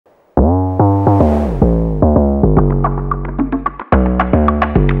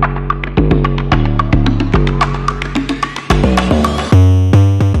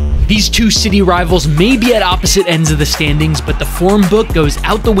city rivals may be at opposite ends of the standings, but the form book goes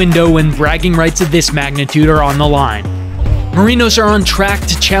out the window when bragging rights of this magnitude are on the line. Marinos are on track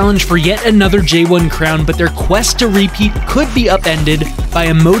to challenge for yet another J1 crown, but their quest to repeat could be upended by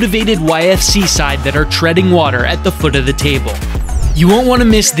a motivated YFC side that are treading water at the foot of the table. You won't want to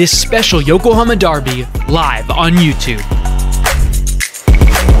miss this special Yokohama derby live on YouTube.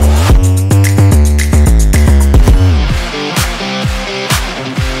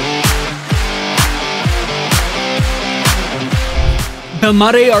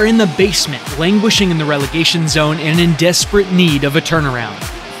 Belmare are in the basement, languishing in the relegation zone and in desperate need of a turnaround.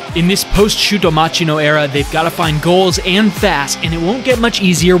 In this post-Shuto Machino era, they've got to find goals and fast, and it won't get much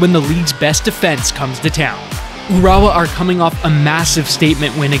easier when the league's best defense comes to town. Urawa are coming off a massive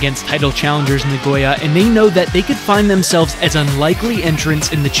statement win against title challengers Nagoya, and they know that they could find themselves as unlikely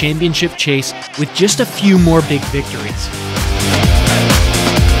entrants in the championship chase with just a few more big victories.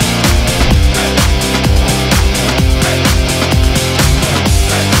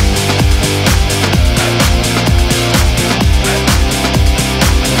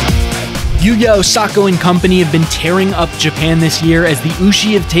 Yuya Osako and company have been tearing up Japan this year as the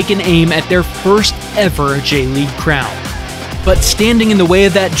Ushi have taken aim at their first ever J-League crown. But standing in the way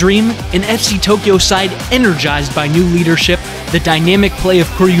of that dream, an FC Tokyo side energized by new leadership, the dynamic play of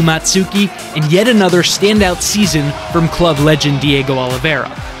Kuryu Matsuki, and yet another standout season from club legend Diego Oliveira.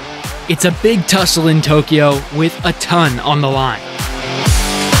 It's a big tussle in Tokyo with a ton on the line.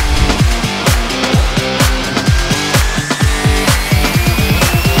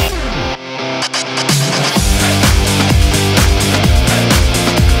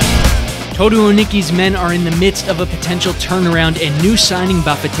 Toru Oniki's men are in the midst of a potential turnaround, and new signing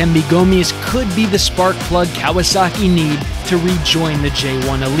Bafatembi Gomis could be the spark plug Kawasaki need to rejoin the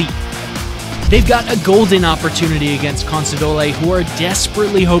J1 elite. They've got a golden opportunity against Consadole, who are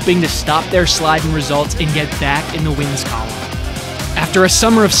desperately hoping to stop their slide in results and get back in the wins column. After a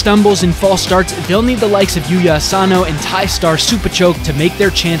summer of stumbles and false starts, they'll need the likes of Yuya Asano and Thai star Supachoke to make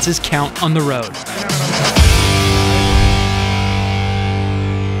their chances count on the road.